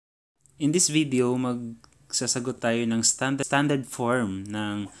In this video, magsasagot tayo ng standard form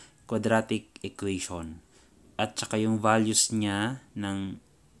ng quadratic equation at saka yung values niya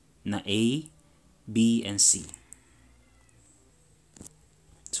na A, B, and C.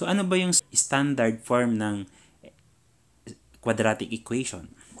 So ano ba yung standard form ng quadratic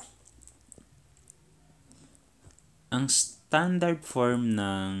equation? Ang standard form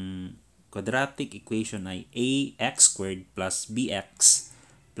ng quadratic equation ay ax squared plus bx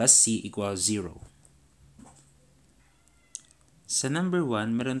plus c equals 0. Sa number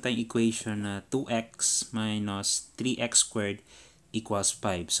 1, meron tayong equation na 2x minus 3x squared equals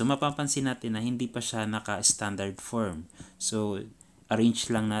 5. So, mapapansin natin na hindi pa siya naka-standard form. So,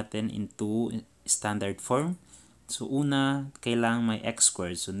 arrange lang natin into standard form. So, una, kailangan may x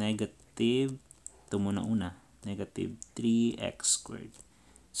squared. So, negative, ito muna una, negative 3x squared.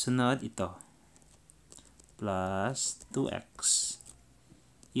 Sunod, ito, plus 2x.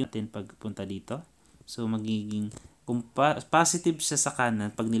 Yun natin pagpunta dito. So, magiging, kung positive siya sa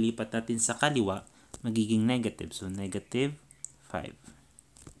kanan, pag nilipat natin sa kaliwa, magiging negative. So, negative 5.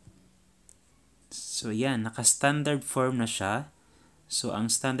 So, yan. Naka-standard form na siya. So,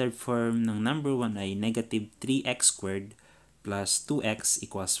 ang standard form ng number 1 ay negative 3x squared plus 2x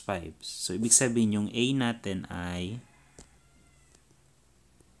equals 5. So, ibig sabihin yung A natin ay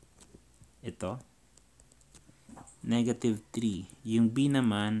ito, negative 3. Yung B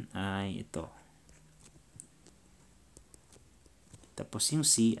naman ay ito. Tapos yung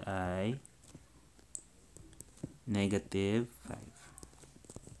C ay negative 5.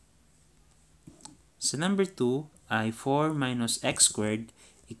 So number 2 ay 4 minus x squared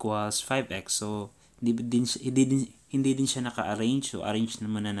equals 5x. So hindi din siya naka-arrange. So arrange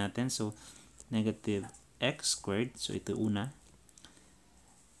naman na natin. So negative x squared. So ito una.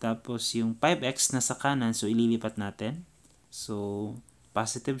 Tapos yung 5x na sa kanan, so ililipat natin. So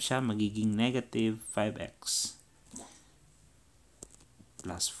positive siya, magiging negative 5x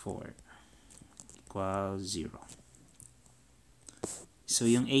plus 4 equals 0. So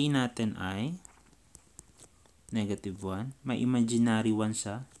yung A natin ay negative 1. May imaginary 1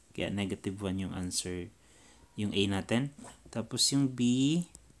 siya, kaya negative 1 yung answer, yung A natin. Tapos yung B,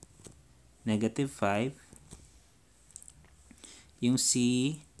 negative 5. Yung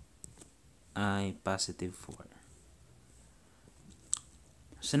C ay positive 4.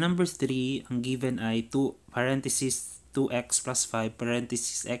 Sa number 3, ang given ay 2 parenthesis 2x plus 5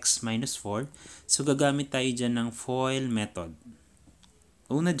 parenthesis x minus 4. So, gagamit tayo dyan ng FOIL method.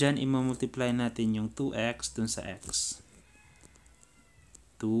 Una dyan, imamultiply natin yung 2x dun sa x.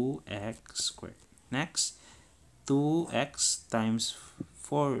 2x squared. Next, 2x times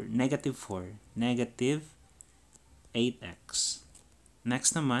 4, negative 4, negative 8x.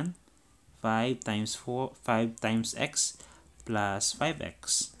 Next naman, 5 times 4, 5 times x plus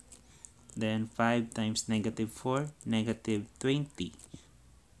 5x. Then 5 times negative 4, negative 20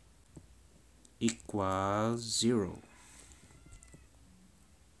 equals 0.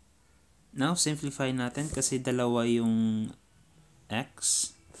 Now, simplify natin kasi dalawa yung x.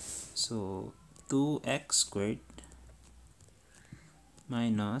 So, 2x squared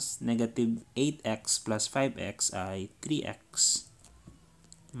minus negative 8x plus 5x ay 3x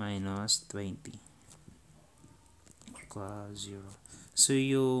minus 20 equals 0. So,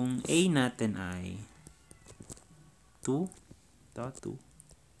 yung A natin ay 2. Ito, 2.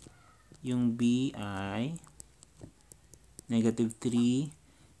 Yung B ay negative 3.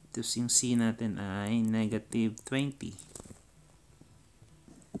 Tapos yung C natin ay negative 20.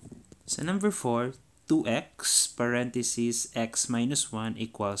 Sa number 4, 2x parenthesis x minus 1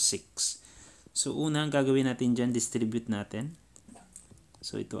 equals 6. So, unang gagawin natin dyan, distribute natin.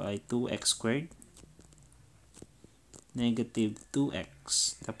 So, ito ay 2x squared. Negative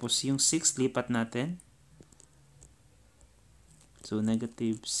 2x. Tapos, yung 6, lipat natin. So,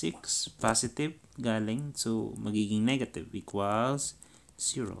 negative 6. Positive, galing. So, magiging negative equals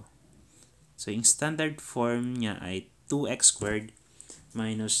 0. So, yung standard form niya ay 2x squared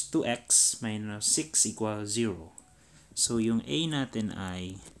minus 2x minus 6 equals 0. So, yung A natin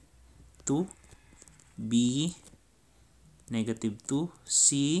ay 2. B, negative 2,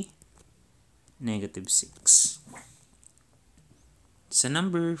 C, negative 6. Sa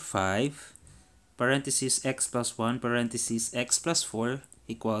number 5, parenthesis x plus 1, parenthesis x plus 4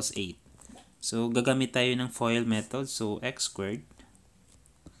 equals 8. So, gagamit tayo ng FOIL method. So, x squared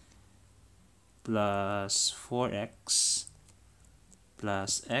plus 4x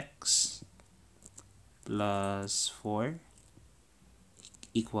plus x plus 4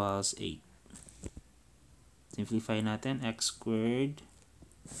 equals 8. Simplify natin, x squared,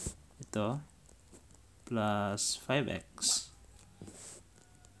 ito, plus 5x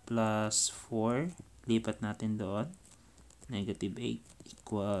plus 4. Lipat natin doon. Negative 8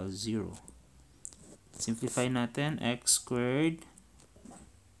 equals 0. Simplify natin. X squared.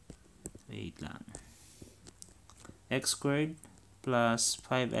 Wait lang. X squared plus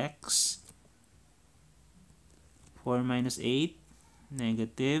 5x. 4 minus 8.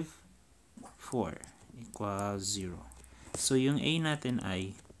 Negative 4 equals 0. So, yung A natin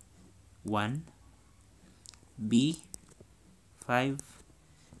ay 1. B, 5.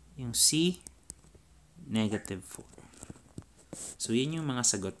 Yung C, negative 4. So, yun yung mga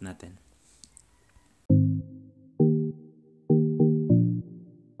sagot natin.